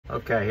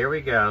Okay, here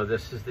we go.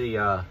 This is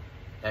the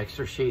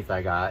extra sheath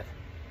I got.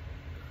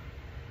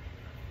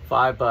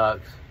 $5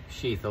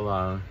 sheath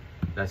alone.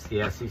 That's the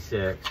ESEE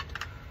 6.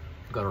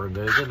 I'm gonna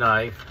remove the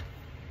knife.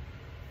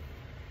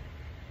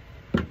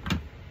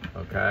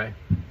 Okay.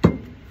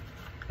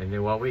 And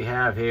then what we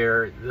have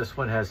here, this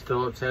one has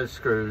Phillips head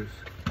screws.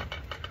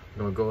 I'm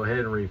gonna go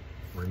ahead and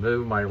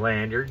remove my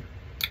lanyard.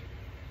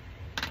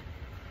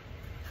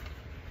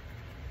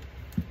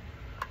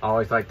 I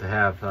always like to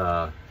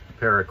have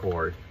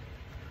paracord.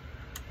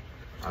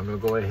 I'm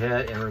going to go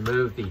ahead and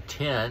remove the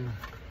tin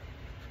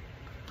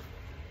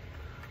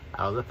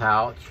out of the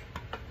pouch.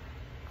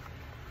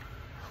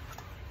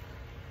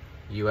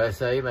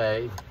 USA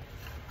made.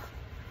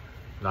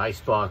 Nice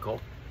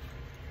buckle.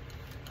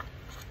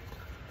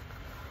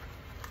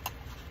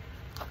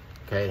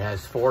 Okay, it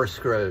has 4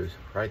 screws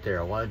right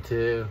there. 1,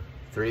 2,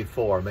 3,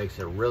 4. Makes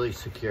it really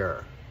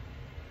secure.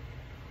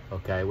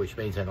 Okay, which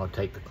means I'm going to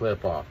take the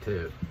clip off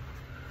too.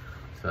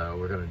 So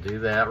we're going to do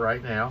that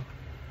right now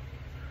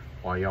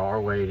while y'all are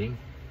waiting.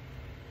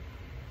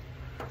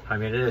 I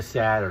mean, it is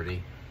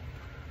Saturday.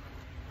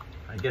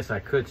 I guess I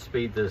could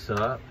speed this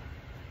up.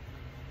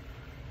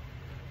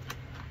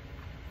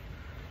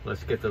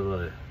 Let's get to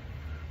the,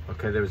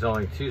 okay, there was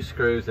only 2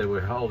 screws that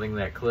were holding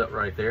that clip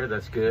right there.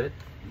 That's good.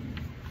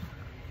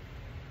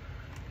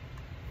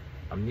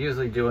 I'm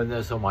usually doing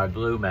this on my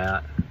blue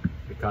mat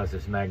because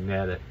it's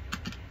magnetic.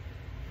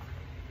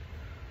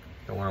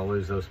 Don't want to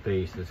lose those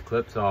pieces.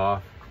 Clips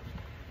off.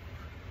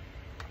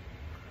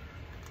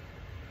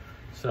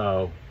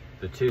 So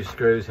the 2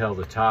 screws held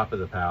the top of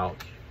the pouch.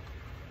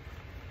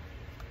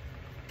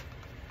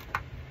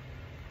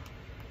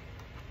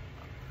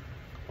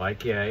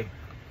 Like yay.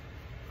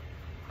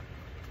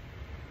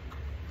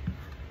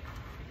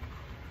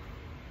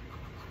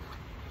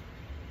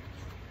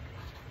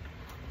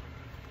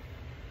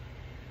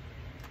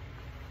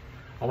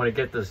 I want to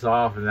get this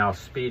off and I'll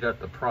speed up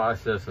the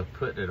process of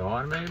putting it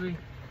on maybe.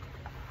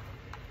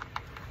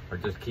 Or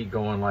just keep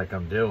going like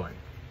I'm doing.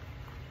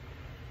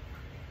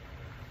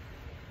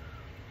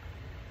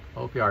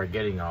 Hope you are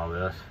getting all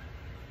this.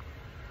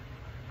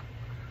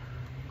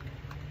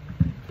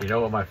 You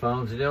know what my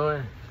phone's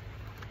doing?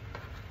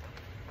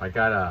 I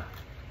got a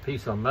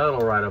piece of metal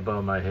right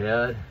above my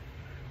head,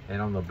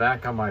 and on the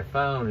back of my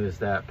phone is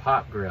that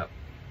pop grip,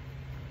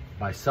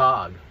 my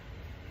SOG.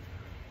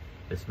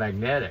 It's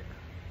magnetic.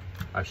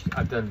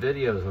 I've done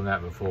videos on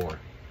that before.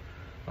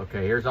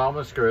 Okay, here's all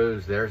my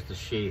screws. There's the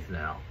sheath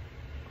now.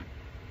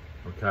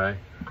 Okay,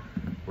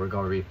 we're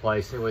going to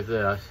replace it with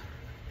this.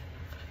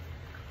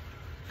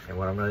 And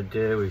what I'm going to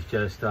do is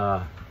just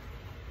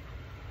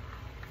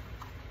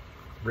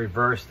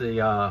reverse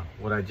the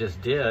what I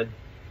just did.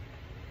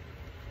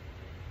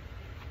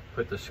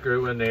 Put the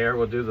screw in there.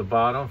 We'll do the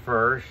bottom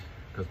first,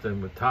 because then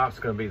the top's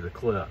going to be the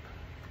clip.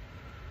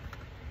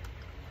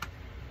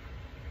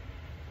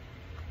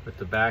 Put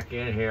the back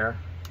in here.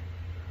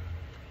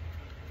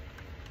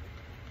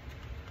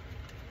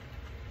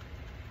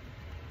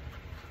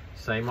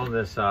 Same on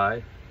this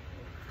side.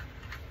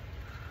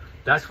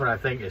 That's what I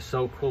think is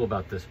so cool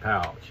about this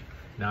pouch.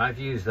 Now, I've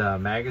used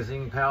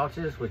magazine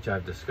pouches, which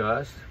I've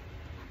discussed.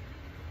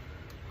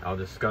 I'll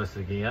discuss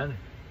again.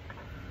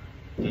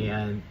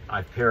 And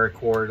I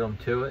paracorded them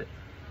to it.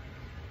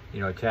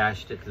 You know,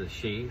 attached it to the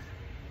sheath.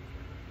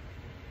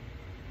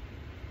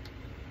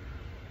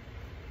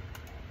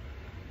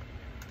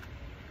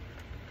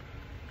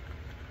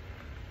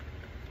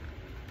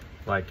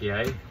 Like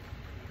yay.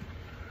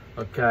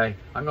 Okay,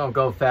 I'm gonna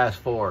go fast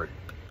forward.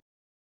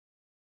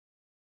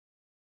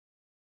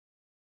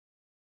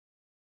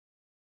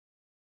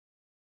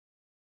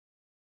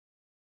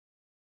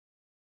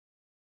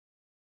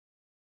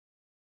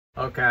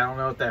 Okay, I don't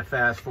know if that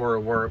fast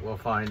forward worked. We'll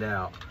find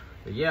out.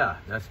 But yeah,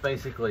 that's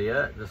basically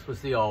it. This was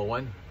the old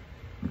one.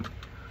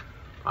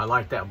 I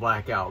like that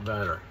blackout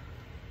better.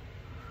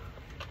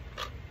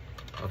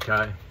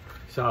 Okay,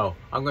 so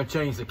I'm gonna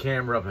change the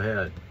camera up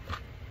ahead.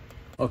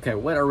 Okay,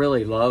 what I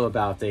really love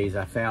about these,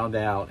 I found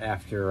out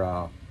after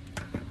a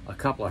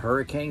couple of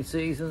hurricane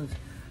seasons.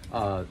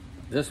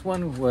 This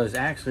one was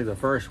actually the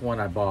first one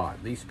I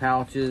bought. These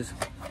pouches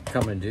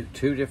come in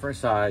 2 different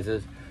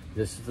sizes.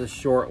 This is the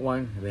short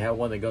one. They have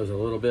one that goes a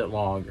little bit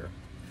longer.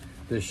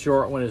 The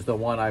short one is the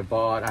one I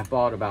bought. I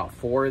bought about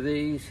 4 of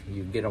these.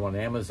 You can get them on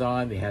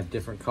Amazon. They have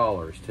different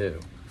colors too.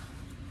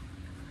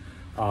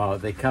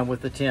 They come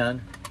with the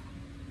tin.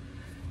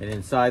 And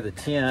inside the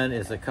tin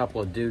is a couple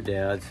of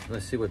doodads.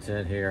 Let's see what's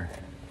in here.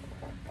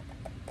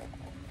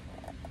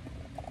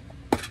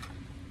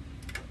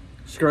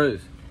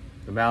 Screws,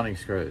 the mounting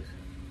screws.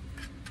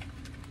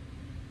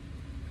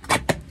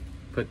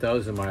 Put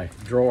those in my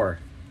drawer.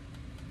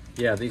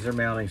 Yeah, these are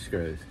mounting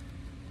screws.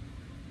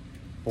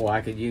 Boy,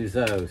 I could use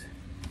those.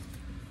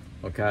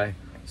 Okay,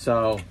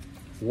 so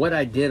what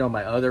I did on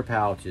my other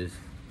pouches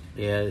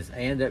is I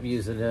end up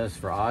using this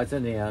for odds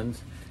and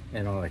ends,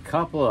 and on a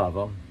couple of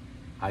them,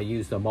 I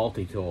used a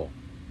multi-tool.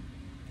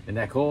 Isn't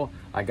that cool?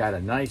 I got a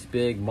nice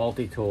big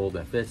multi-tool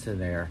that fits in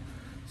there.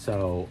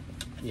 So,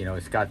 you know,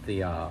 it's got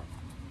the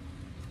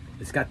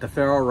It's got the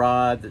ferro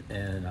rod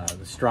and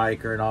the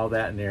striker and all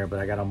that in there, but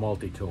I got a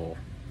multi-tool.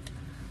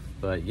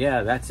 But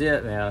yeah, that's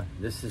it, man.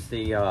 This is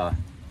the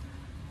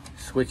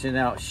switching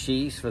out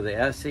sheaths for the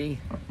ESEE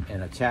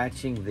and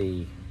attaching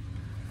the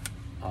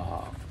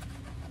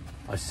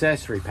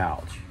accessory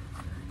pouch.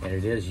 And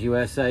it is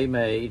USA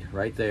made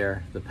right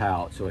there, the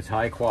pouch. So it's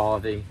high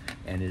quality,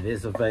 and it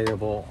is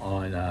available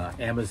on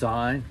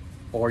Amazon,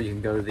 or you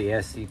can go to the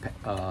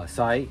ESEE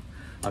site.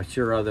 I'm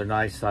sure other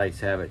nice sites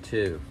have it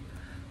too.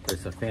 But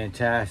it's a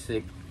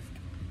fantastic,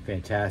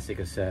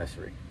 fantastic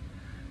accessory.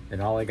 And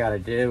all I got to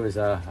do is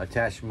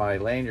attach my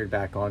lanyard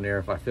back on there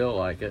if I feel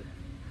like it.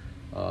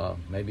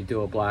 Maybe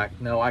do a black.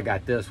 No, I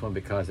got this one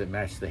because it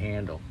matched the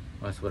handle.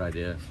 That's what I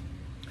did.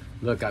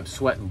 Look, I'm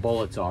sweating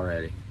bullets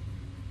already.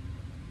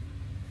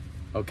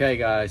 Okay,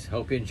 guys.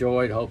 Hope you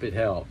enjoyed. Hope it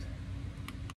helped.